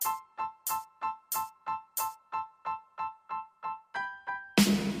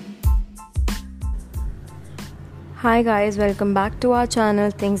Hi guys, welcome back to our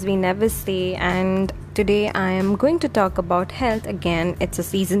channel Things We Never Say, and today I am going to talk about health again. It's a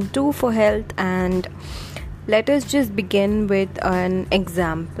season 2 for health, and let us just begin with an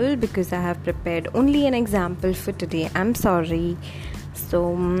example because I have prepared only an example for today. I'm sorry.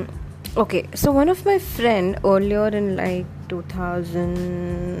 So one of my friend earlier in like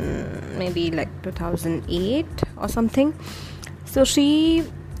 2000, maybe like 2008 or something, so she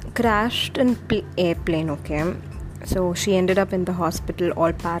crashed an airplane, okay? So she ended up in the hospital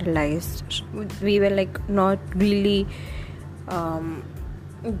all paralyzed. We were like not really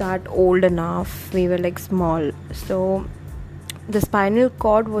that old enough. We were like small. So the spinal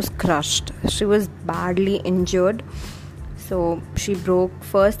cord was crushed. She was badly injured. So she broke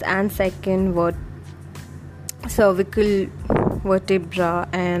first and second cervical vertebra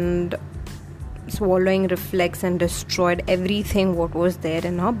and swallowing reflex and destroyed everything what was there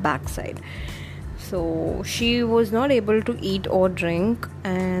in her backside. So she was not able to eat or drink,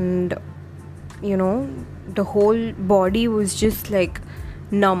 and the whole body was just like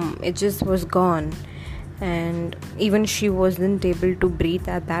numb. It just was gone, and even she wasn't able to breathe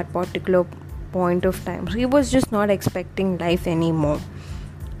at that particular point of time. She was just not expecting life anymore,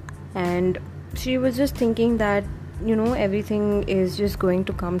 and she was just thinking that everything is just going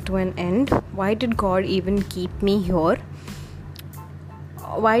to come to an end. Why did God even keep me here?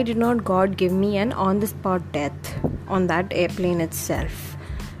 Why did not God give me an on-the-spot death on that airplane itself?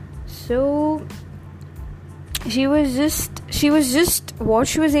 So she was just what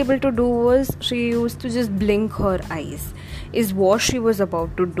she was able to do was she used to just blink her eyes, is what she was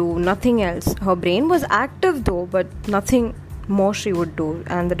about to do, nothing else. Her brain was active though, but nothing more she would do.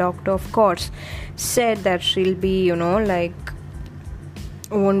 And the doctor, of course, said that she'll be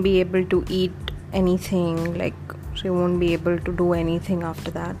won't be able to eat anything, like she won't be able to do anything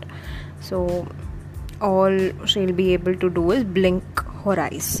after that. So all she'll be able to do is blink her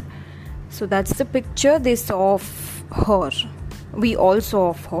eyes. So that's the picture they saw of her. We all saw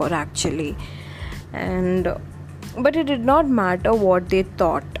of her actually. But it did not matter what they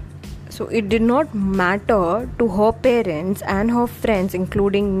thought. So it did not matter to her parents and her friends,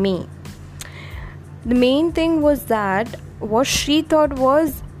 including me. The main thing was that what she thought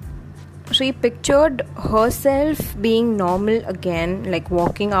was, she pictured herself being normal again, like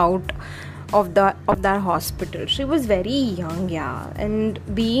walking out of that hospital. She was very young, and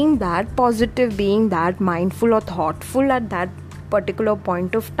being that positive, being that mindful or thoughtful at that particular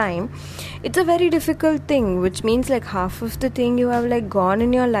point of time, it's a very difficult thing, which means like half of the thing you have like gone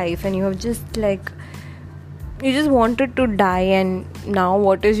in your life, and you have just you just wanted to die, and now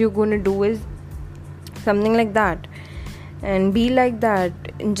what is you going to do is something like that and be like that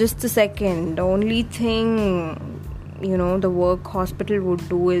in just a second. The only thing the work hospital would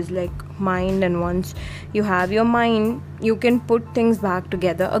do is like mind, and once you have your mind, you can put things back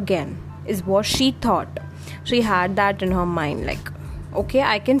together again, is what she thought. She had that in her mind, like, okay,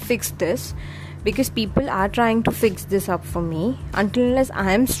 I can fix this because people are trying to fix this up for me. Unless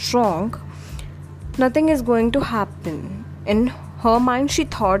I am strong, nothing is going to happen. In her mind, she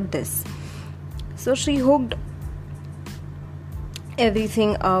thought this. So she hooked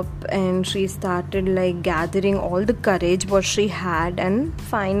everything up, and she started like gathering all the courage what she had, and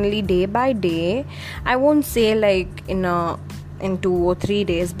finally, day by day, I won't say like in 2 or 3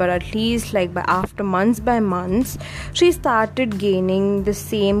 days, but at least like after months by months, she started gaining the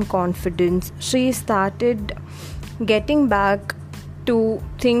same confidence. She started getting back to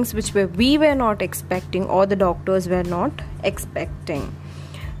things which we were not expecting, or the doctors were not expecting.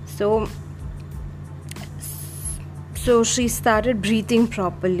 So she started breathing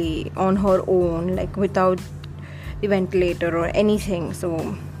properly on her own, like without the ventilator or anything.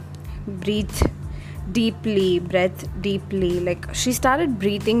 So breath deeply, like she started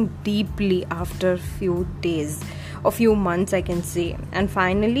breathing deeply after few days or few months, I can say. And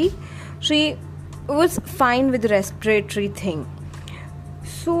finally she was fine with the respiratory thing.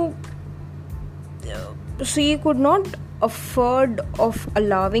 So she could not afford of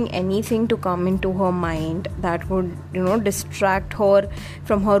allowing anything to come into her mind that would distract her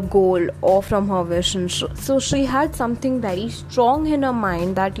from her goal or from her vision. So she had something very strong in her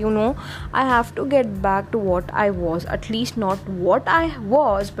mind that I have to get back to what I was, at least not what I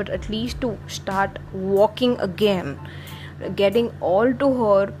was, but at least to start walking again, getting all to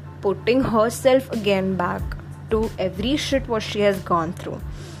her, putting herself again back to every shit what she has gone through.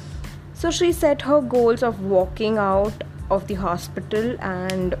 So she set her goals of walking out of the hospital,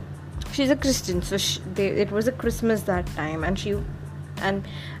 and she's a Christian, so it was a Christmas that time, and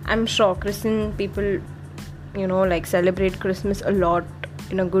I'm sure Christian people celebrate Christmas a lot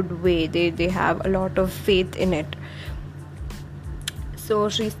in a good way. They have a lot of faith in it. So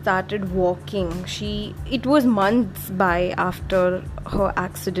she started walking. It was months by after her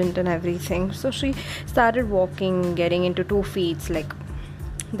accident and everything. So she started walking, getting into 2 feet, like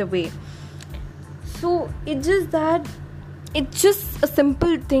the way. So it's just a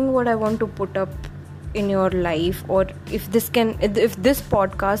simple thing what I want to put up in your life, or if this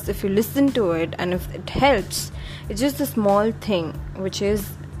podcast, if you listen to it and if it helps, it's just a small thing, which is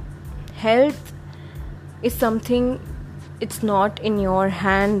health is something. It's not in your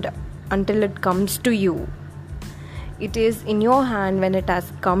hand until it comes to you. It is in your hand when it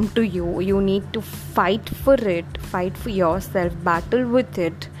has come to you. You need to fight for it, fight for yourself, battle with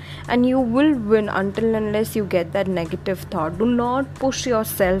it, and you will win until unless you get that negative thought. Do not push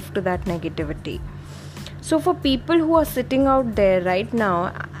yourself to that negativity. So for people who are sitting out there right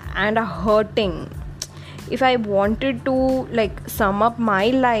now and are hurting, if I wanted to like sum up my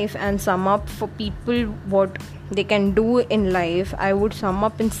life and sum up for people what they can do in life, I would sum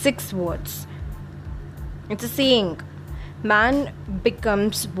up in 6 words. It's a saying: man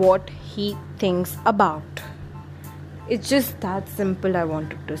becomes what he thinks about. It's just that simple. I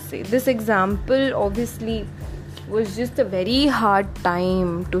wanted to say this example obviously was just a very hard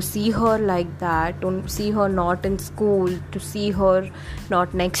time to see her like that, to see her not in school, to see her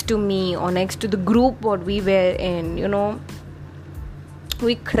not next to me or next to the group what we were in,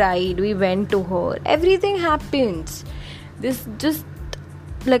 we cried, we went to her, everything happens. This just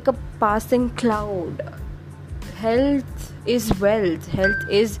like a passing cloud. Health is wealth. Health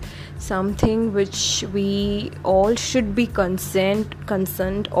is something which we all should be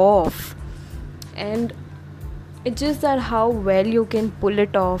concerned of, and it's just that how well you can pull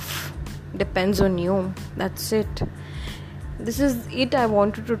it off depends on you. That's it. This is it. I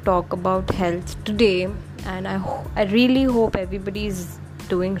wanted to talk about health today, and I really hope everybody is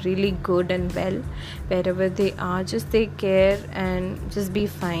doing really good and well wherever they are. Just take care and just be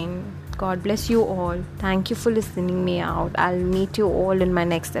fine. God bless you all. Thank you for listening me out. I'll meet you all in my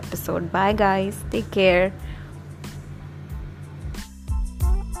next episode. Bye guys. Take care.